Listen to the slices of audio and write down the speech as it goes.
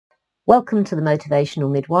Welcome to the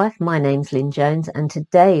Motivational Midwife. My name's Lynn Jones, and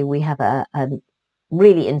today we have a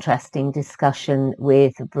really interesting discussion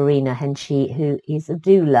with Verina Henchy, who is a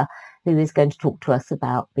doula, who is going to talk to us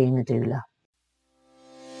about being a doula.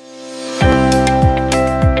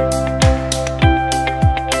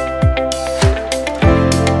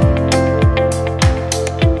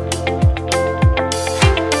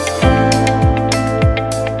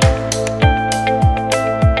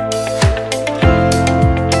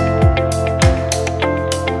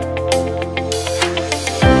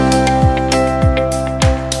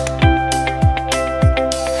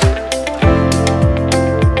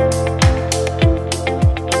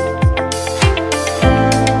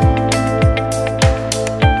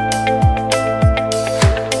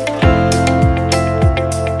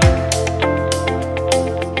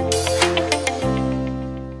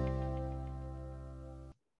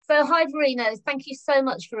 Hi Verina, thank you so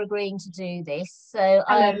much for agreeing to do this. So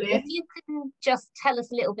if you can just tell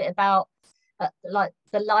us a little bit about like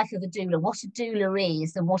the life of a doula, what a doula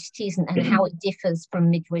is and what it isn't, and how it differs from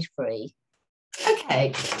midwifery.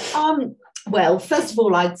 Okay. Well, first of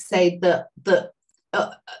all, I'd say that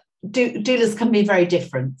doulas can be very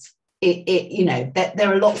different.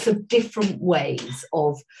 There are lots of different ways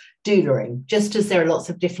of doulaing, just as there are lots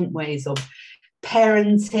of different ways of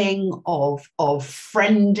parenting, of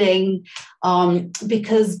friending,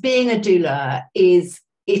 because being a doula is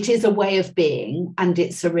a way of being, and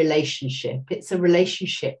it's a relationship. It's a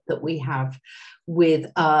relationship that we have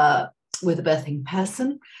with a birthing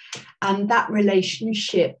person, and that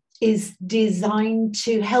relationship is designed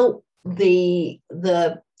to help the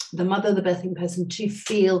mother, the birthing person, to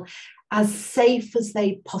feel as safe as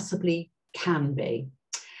they possibly can be.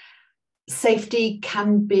 Safety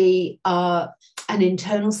can be an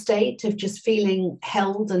internal state of just feeling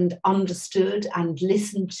held and understood and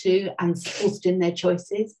listened to and supported in their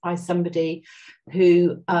choices by somebody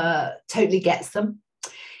who totally gets them.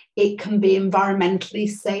 It can be environmentally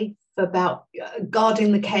safe, about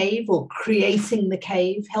guarding the cave or creating the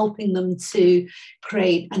cave, helping them to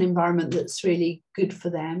create an environment that's really good for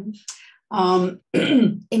them.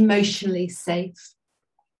 Emotionally safe,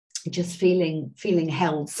 just feeling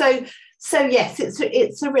held. So yes,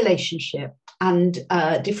 it's a relationship, and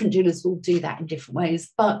different doulas will do that in different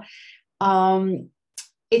ways. But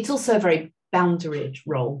it's also a very boundaried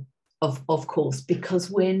role, of course,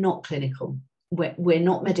 because we're not clinical. We're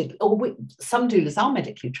not medical, or some doulas are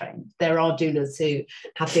medically trained. There are doulas who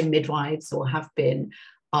have been midwives or have been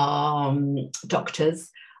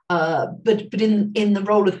doctors. But in the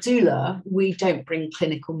role of doula, we don't bring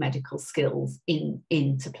clinical medical skills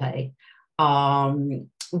into play.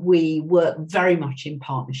 We work very much in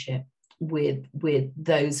partnership with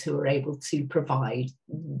those who are able to provide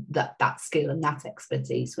that skill and that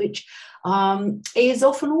expertise, which is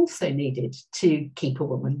often also needed to keep a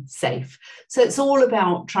woman safe. So it's all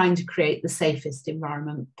about trying to create the safest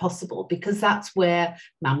environment possible, because that's where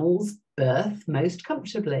mammals birth most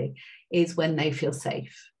comfortably, is when they feel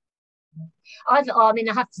safe. I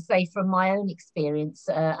have to say, from my own experience,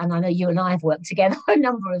 and I know you and I have worked together a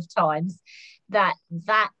number of times,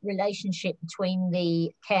 that relationship between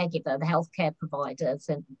the caregiver, the healthcare provider,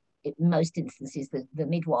 so in most instances the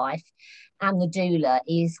midwife, and the doula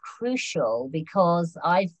is crucial, because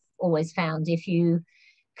I've always found if you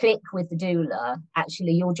click with the doula,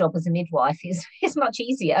 actually your job as a midwife is much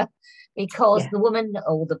easier, because the woman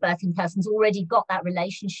or the birthing person's already got that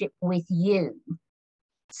relationship with you.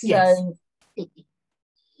 So,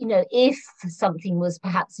 if something was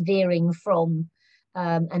perhaps veering from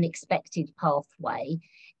an expected pathway,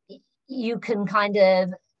 you can kind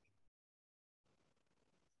of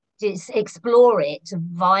just explore it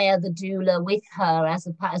via the doula with her as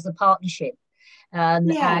a partnership, and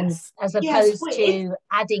as opposed to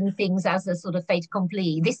adding things as a sort of fait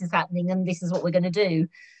accompli. This is happening and this is what we're going to do.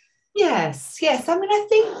 Yes. I mean, I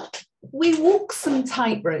think we walk some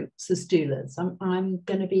tightropes as doulas. I'm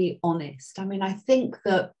going to be honest. I mean, I think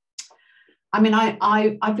that,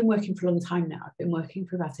 I've been working for a long time now. I've been working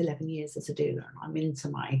for about 11 years as a doula, and I'm into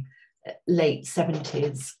my late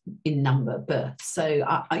 70s in number births. So,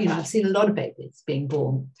 I've seen a lot of babies being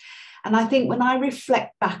born. And I think when I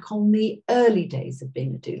reflect back on the early days of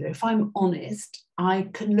being a doula, if I'm honest, I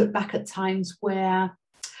can look back at times where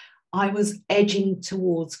I was edging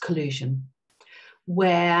towards collusion,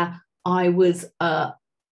 where I was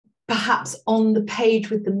perhaps on the page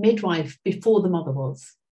with the midwife before the mother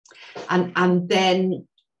was. And then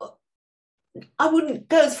I wouldn't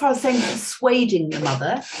go as far as saying persuading the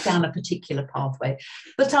mother down a particular pathway,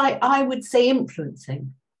 but I would say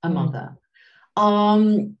influencing a mother.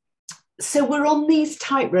 So we're on these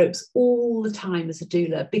tightropes all the time as a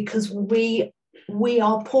doula, because we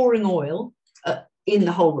are pouring oil in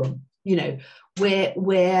the whole room. You know,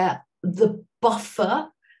 we're the buffer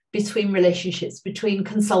between relationships, between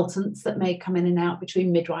consultants that may come in and out,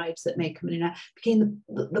 between midwives that may come in and out, between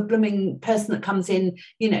the blooming person that comes in,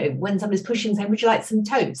 you know, when somebody's pushing saying, would you like some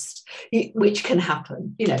toast? Which can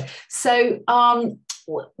happen, you know. So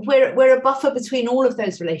we're a buffer between all of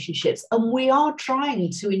those relationships, and we are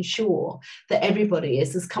trying to ensure that everybody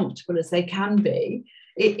is as comfortable as they can be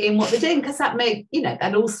in what they're doing, because that may, you know,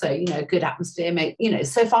 and also, you know, a good atmosphere may, you know.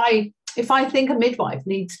 So if I think a midwife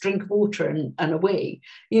needs a drink of water and a wee,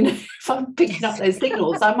 you know, if I'm picking up those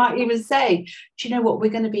signals, I might even say, do you know what,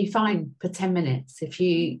 we're going to be fine for 10 minutes if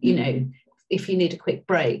you know, if you need a quick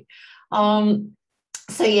break.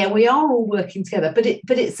 So yeah, we are all working together, but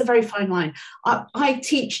it's a very fine line. I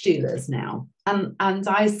teach doulas now, and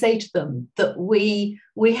I say to them that we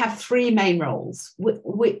have three main roles.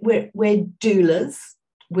 We're doulas,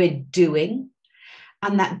 we're doing,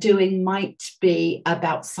 and that doing might be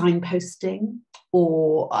about signposting,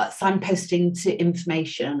 or signposting to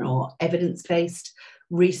information or evidence-based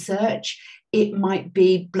research. It might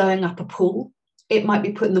be blowing up a pool. It might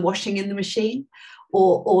be putting the washing in the machine,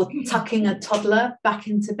 or tucking a toddler back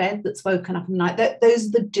into bed that's woken up in the night. Those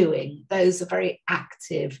are the doing. Those are very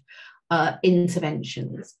active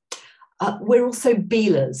interventions. We're also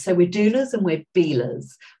beelers. So we're doulas and we're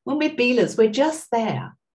beelers. When we're beelers, we're just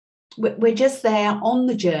there. We're just there on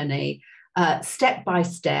the journey, step by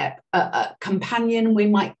step. A companion, we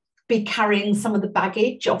might be carrying some of the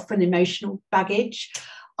baggage, often emotional baggage,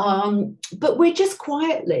 but we're just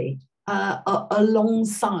quietly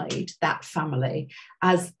alongside that family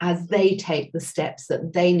as they take the steps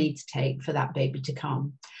that they need to take for that baby to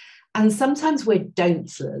come. And sometimes we're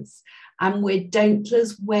don'tlers, and we're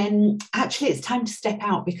don'tlers when actually it's time to step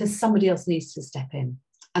out because somebody else needs to step in.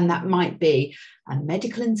 And that might be a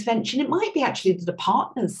medical intervention. It might be actually that a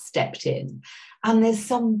partner's stepped in, and there's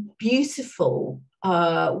some beautiful,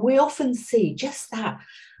 we often see just that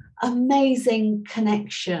amazing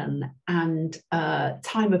connection and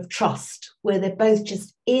time of trust where they're both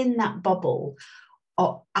just in that bubble.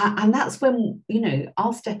 And that's when, you know,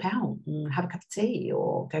 I'll step out and have a cup of tea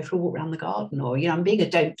or go for a walk around the garden, or, you know, I'm being a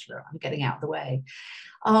don'tler, I'm getting out of the way.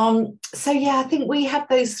 So yeah, I think we have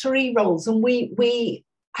those three roles, and we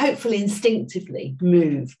hopefully instinctively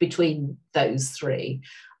move between those three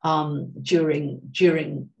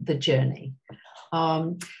during the journey.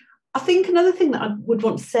 I think another thing that I would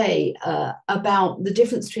want to say about the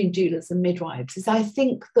difference between doulas and midwives is I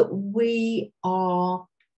think that we are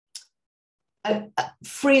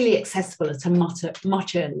freely accessible at a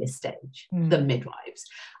much earlier stage than midwives.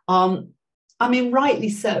 I mean, rightly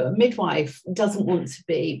so. A midwife doesn't want to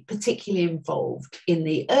be particularly involved in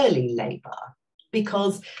the early labour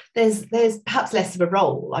because there's perhaps less of a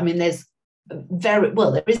role. I mean, there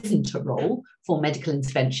isn't a role for medical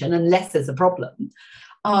intervention unless there's a problem.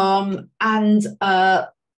 You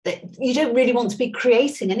don't really want to be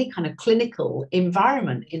creating any kind of clinical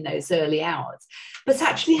environment in those early hours, but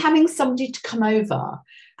actually having somebody to come over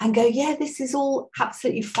and go, yeah, this is all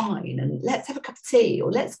absolutely fine, and let's have a cup of tea,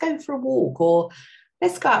 or let's go for a walk, or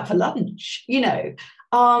let's go out for lunch, you know,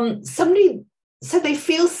 somebody, so they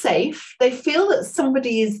feel safe, they feel that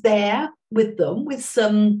somebody is there with them with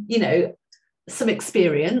some, you know, some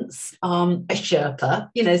experience, a Sherpa,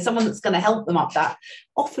 you know, someone that's going to help them up that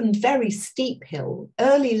often very steep hill.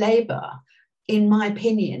 Early labour, in my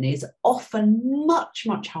opinion, is often much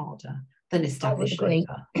harder than established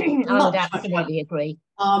labour. I would absolutely agree.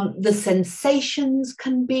 The sensations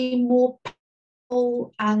can be more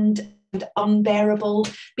painful and unbearable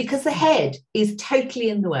because the head is totally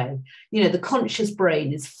in the way. You know, the conscious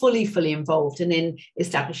brain is fully involved, and in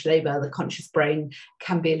established labour the conscious brain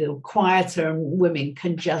can be a little quieter and women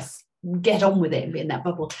can just get on with it and be in that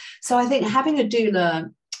bubble. So I think having a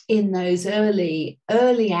doula in those early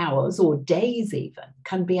hours or days even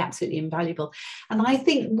can be absolutely invaluable. And I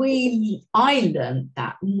think I learned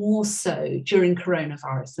that more so during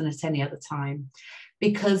coronavirus than at any other time,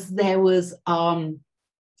 because there was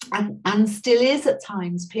and still is at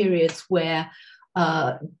times periods where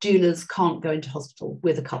doulas can't go into hospital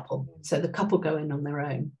with a couple. So the couple go in on their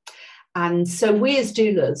own. And so we as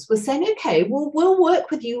doulas were saying, okay, well, we'll work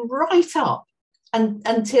with you right up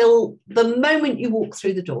until the moment you walk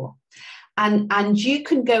through the door. And you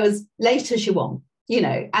can go as late as you want, you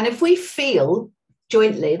know, and if we feel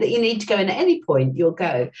jointly that you need to go in at any point, you'll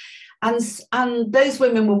go. And those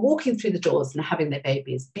women were walking through the doors and having their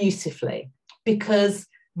babies beautifully because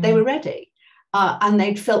they were ready and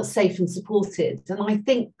they'd felt safe and supported. And I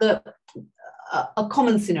think that a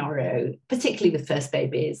common scenario, particularly with first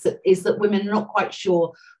baby, is that women are not quite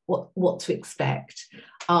sure what to expect.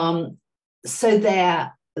 So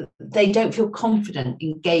they don't feel confident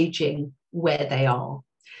engaging where they are.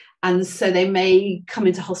 And so they may come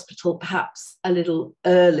into hospital perhaps a little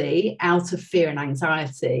early out of fear and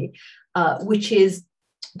anxiety,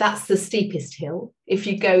 that's the steepest hill if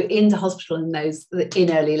you go into hospital in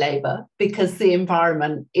early labour, because the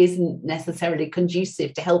environment isn't necessarily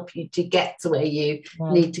conducive to help you to get to where you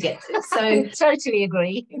need to get to. So totally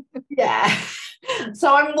agree. Yeah.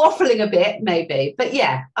 So I'm waffling a bit maybe, but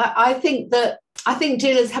yeah, I think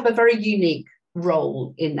doulas have a very unique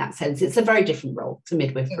role in that sense. It's a very different role to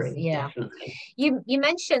midwifery. Yeah, definitely. You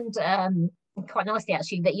mentioned quite nicely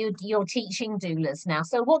actually that you're teaching doulas now.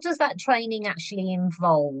 So what does that training actually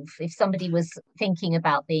involve if somebody was thinking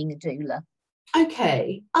about being a doula?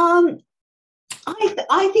 Okay. I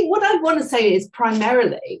think what I want to say is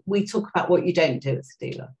primarily we talk about what you don't do as a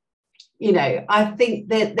doula. You know, I think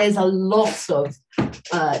that there's a lot of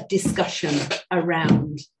discussion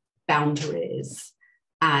around boundaries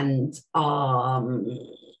and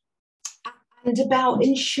about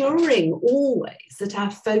ensuring always that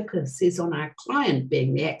our focus is on our client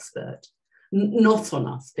being the expert, not on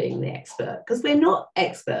us being the expert, because we're not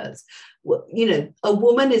experts. You know, a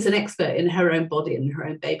woman is an expert in her own body and her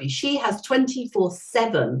own baby. She has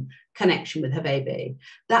 24/7 connection with her baby.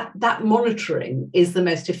 That monitoring is the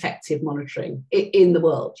most effective monitoring in the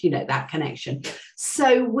world, you know, that connection.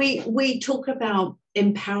 So we talk about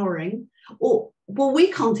empowering, well,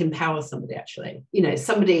 we can't empower somebody actually, you know,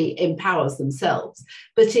 somebody empowers themselves,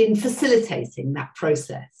 but in facilitating that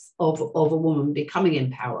process of a woman becoming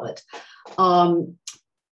empowered,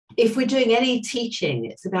 if we're doing any teaching,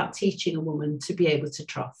 it's about teaching a woman to be able to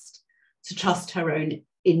trust her own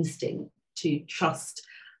instinct, to trust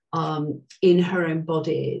in her own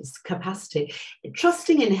body's capacity,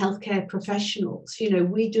 trusting in healthcare professionals. You know,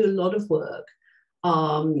 we do a lot of work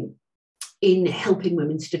in helping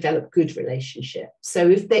women to develop good relationships. So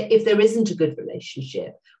if there isn't a good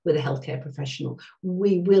relationship with a healthcare professional,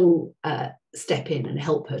 we will step in and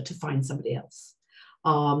help her to find somebody else,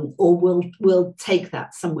 or we'll take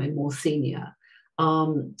that somewhere more senior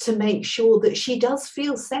to make sure that she does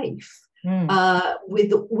feel safe with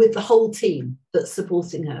the whole team that's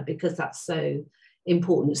supporting her, because that's so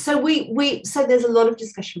important. So so there's a lot of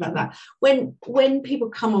discussion about that. When people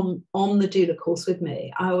come on the doula course with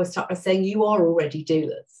me, I always start by saying you are already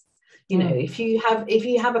doulas. You know, if you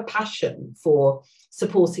have a passion for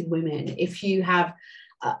supporting women, if you have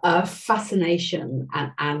a fascination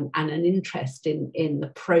and an interest in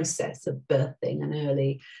the process of birthing and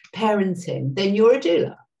early parenting, then you're a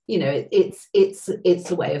doula. You know,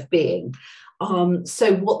 it's a way of being.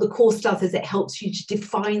 So what the course does is it helps you to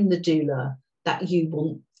define the doula that you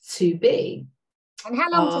want to be. And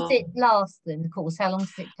how long does it last then, the course? How long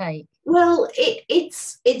does it take? Well,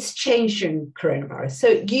 it's changed during coronavirus. So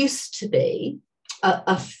it used to be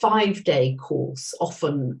a 5-day course,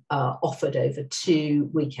 often offered over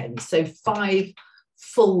 2 weekends. So 5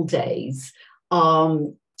 full days.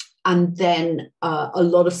 And then a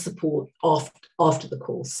lot of support after the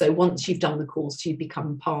course. So once you've done the course, you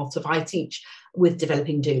become part of, I teach with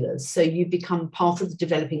developing doulas. So you become part of the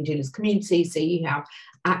developing doulas community. So you have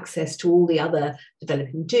access to all the other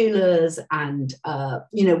developing doulas, and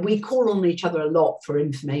you know, we call on each other a lot for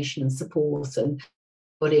information and support, and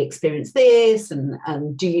everybody experienced this,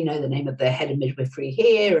 and do you know the name of the head of midwifery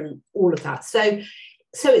here, and all of that. So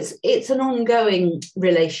it's an ongoing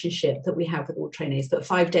relationship that we have with all trainees, but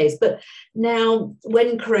 5 days. But now,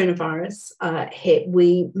 when coronavirus hit,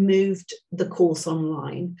 we moved the course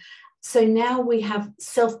online. So now we have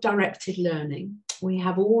self-directed learning. We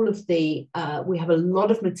have we have a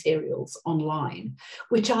lot of materials online,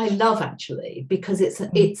 which I love actually, because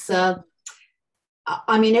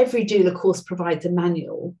I mean, every doula course provides a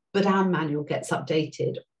manual, but our manual gets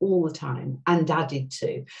updated all the time and added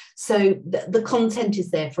to. So the content is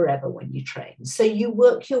there forever when you train. So you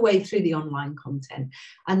work your way through the online content,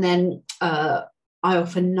 and then I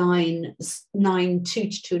offer 9 2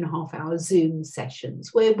 to 2.5 hour Zoom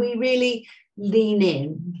sessions where we really lean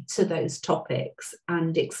in to those topics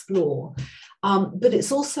and explore. But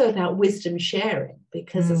it's also about wisdom sharing,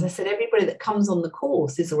 because as I said, everybody that comes on the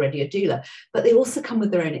course is already a doula, but they also come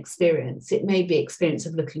with their own experience. It may be experience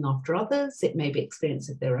of looking after others. It may be experience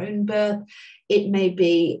of their own birth. It may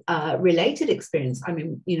be related experience. I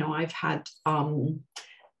mean, you know, I've had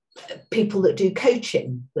people that do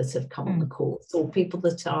coaching that have come on the course, or people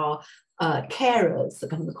that are carers that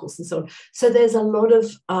come on the course, and so on. So there's a lot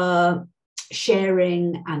of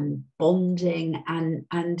sharing and bonding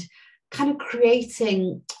and kind of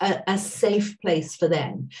creating a safe place for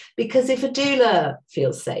them. Because if a doula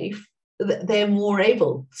feels safe, they're more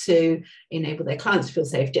able to enable their clients to feel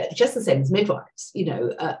safe, just the same as midwives. You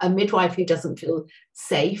know, a midwife who doesn't feel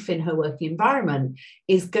safe in her working environment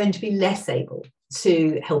is going to be less able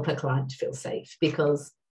to help her client to feel safe,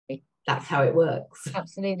 because that's how it works.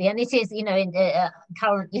 Absolutely. And it is, you know, in the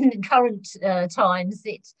current times,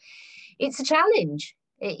 it's a challenge.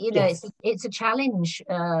 It's a challenge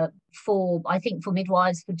for, I think, for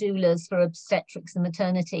midwives, for doulas, for obstetrics and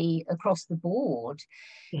maternity across the board.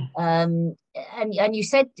 Yeah. And you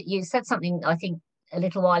said something, I think, a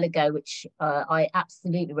little while ago, which I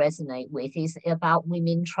absolutely resonate with, is about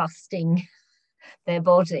women trusting their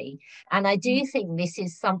body. And I do think this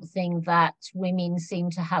is something that women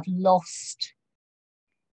seem to have lost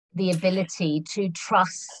the ability to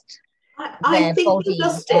trust I think body.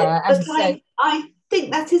 Lost it, but I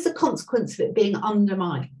think that is a consequence of it being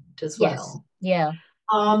undermined as well. Yeah.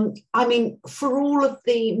 I mean, for all of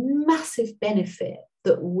the massive benefit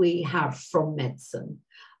that we have from medicine,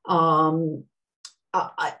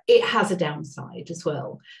 it has a downside as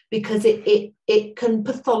well, because it can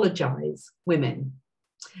pathologize women,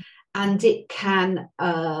 and it can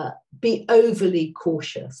be overly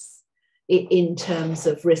cautious in terms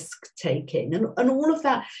of risk taking and all of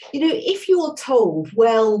that. You know, if you're told,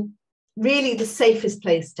 well, really the safest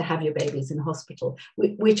place to have your babies in hospital,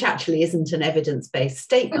 which actually isn't an evidence-based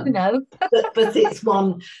statement, no, but it's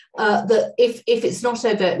one that if it's not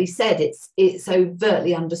overtly said, it's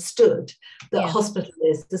overtly understood that hospital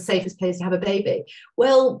is the safest place to have a baby.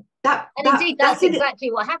 Well, indeed that's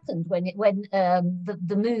exactly what happened when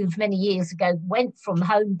the move many years ago went from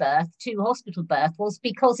home birth to hospital birth, was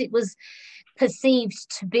because it was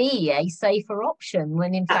perceived to be a safer option,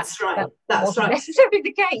 when in fact that wasn't necessarily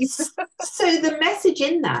the case. So the message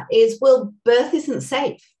in that is, well, birth isn't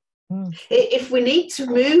safe. If we need to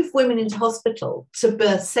move women into hospital to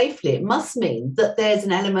birth safely, it must mean that there's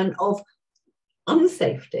an element of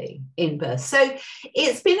unsafety in birth. So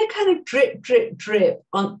it's been a kind of drip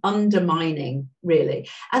on undermining, really.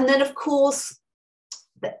 And then, of course,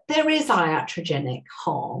 there is iatrogenic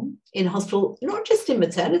harm in hospital, not just in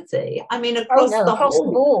maternity. I mean, across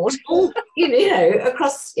the board. You know,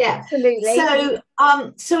 across, Absolutely.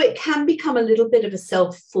 So it can become a little bit of a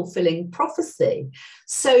self-fulfilling prophecy.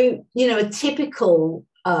 So, you know, a typical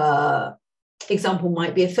example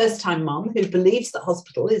might be a first-time mum who believes that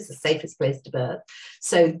hospital is the safest place to birth,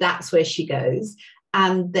 so that's where she goes.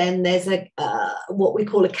 And then there's what we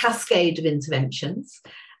call a cascade of interventions,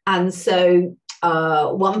 and so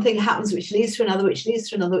one thing happens which leads to another, which leads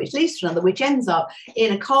to another, which leads to another, which ends up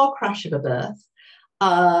in a car crash of a birth,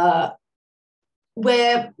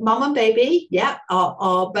 where mum and baby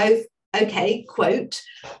are both okay, quote,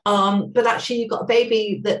 but actually you've got a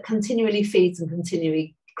baby that continually feeds and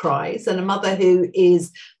continually cries, and a mother who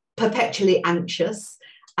is perpetually anxious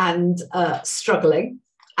and struggling,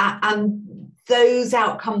 and those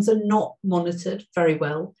outcomes are not monitored very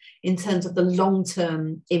well in terms of the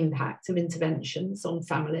long-term impact of interventions on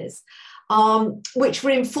families, which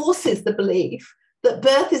reinforces the belief that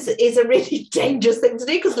birth is a really dangerous thing to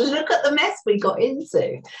do, because look at the mess we got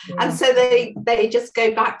into. And so they just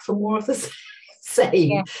go back for more of the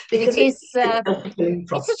same, because it's a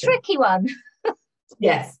tricky one.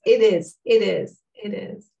 Yes, it is.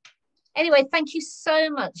 Anyway, thank you so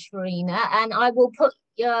much, Verina, and I will put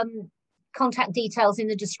contact details in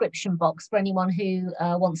the description box for anyone who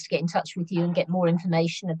wants to get in touch with you and get more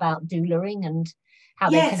information about doulaing and how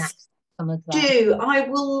they can access some of that. I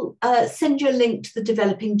will send you a link to the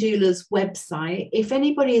Developing Doulas website. If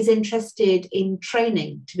anybody is interested in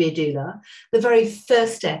training to be a doula, the very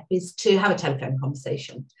first step is to have a telephone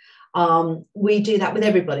conversation. We do that with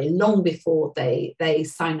everybody long before they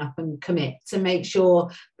sign up and commit, to make sure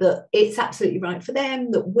that it's absolutely right for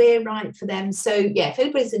them, that we're right for them. So if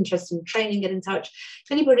anybody's interested in training, get in touch.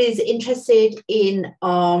 If anybody is interested in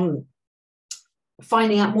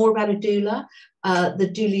finding out more about a doula, the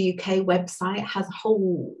Doula UK website has a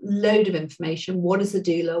whole load of information. What is a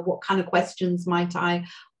doula? What kind of questions might I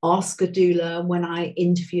ask a doula when I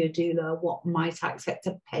interview a doula? What might I expect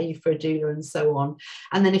to pay for a doula, and so on.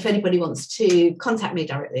 And then if anybody wants to contact me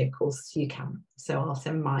directly, of course you can. So I'll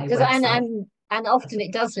send my website. And often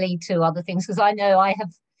it does lead to other things, because I know I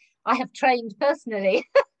have trained personally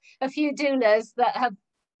a few doulas that have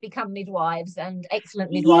become midwives, and excellent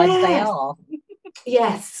midwives they are.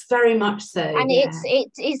 Yes, very much so. And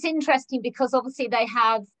it's interesting, because obviously they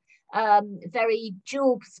have very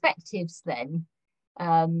dual perspectives then.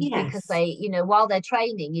 Because they, you know, while they're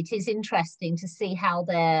training, it is interesting to see how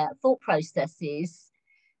their thought processes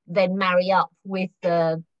then marry up with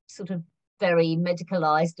the sort of very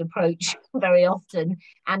medicalized approach very often,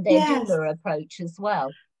 and their doula approach as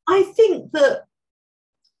well. I think that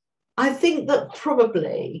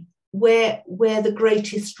probably where the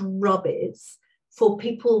greatest rub is for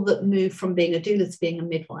people that move from being a doula to being a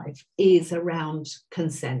midwife is around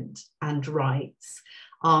consent and rights,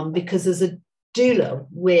 because as a doula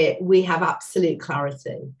we have absolute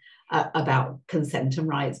clarity about consent and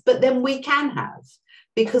rights, but then we can have,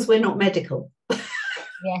 because we're not medical.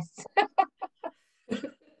 Yes.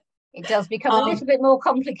 It does become a little bit more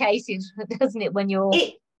complicated, doesn't it, when you're...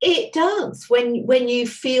 It does. When you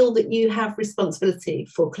feel that you have responsibility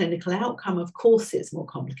for clinical outcome, of course it's more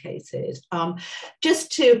complicated.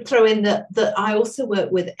 Just to throw in that I also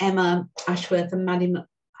work with Emma Ashworth and Maddie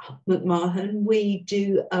McMahon. We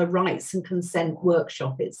do a rights and consent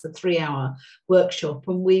workshop. It's a 3-hour workshop,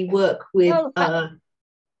 and we work with...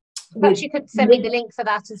 perhaps you could send me the link for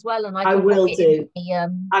that as well, and I will do.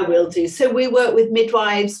 I will do. So we work with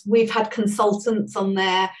midwives. We've had consultants on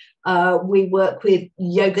there. We work with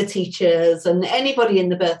yoga teachers and anybody in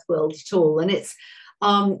the birth world at all. And it's,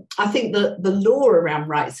 I think the law around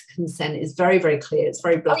rights and consent is very, very clear. It's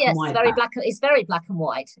very black and white. It's very black and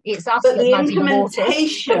white. It's us. But the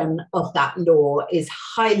implementation of that law is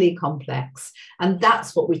highly complex, and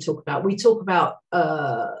that's what we talk about. We talk about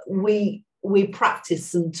we practice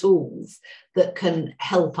some tools that can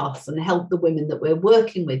help us and help the women that we're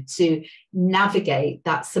working with to navigate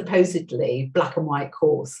that supposedly black and white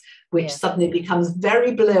course, which suddenly becomes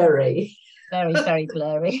very blurry. Very, very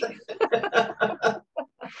blurry.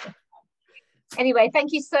 Anyway,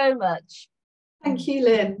 thank you so much. Thank you,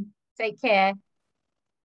 Lynn. Take care.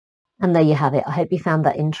 And there you have it. I hope you found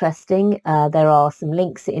that interesting. There are some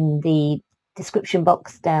links in the description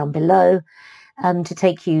box down below to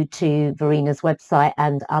take you to Verina's website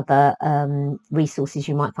and other resources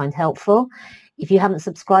you might find helpful. If you haven't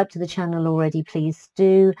subscribed to the channel already, please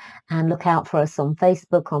do, and look out for us on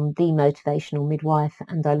Facebook on The Motivational Midwife,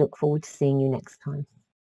 and I look forward to seeing you next time.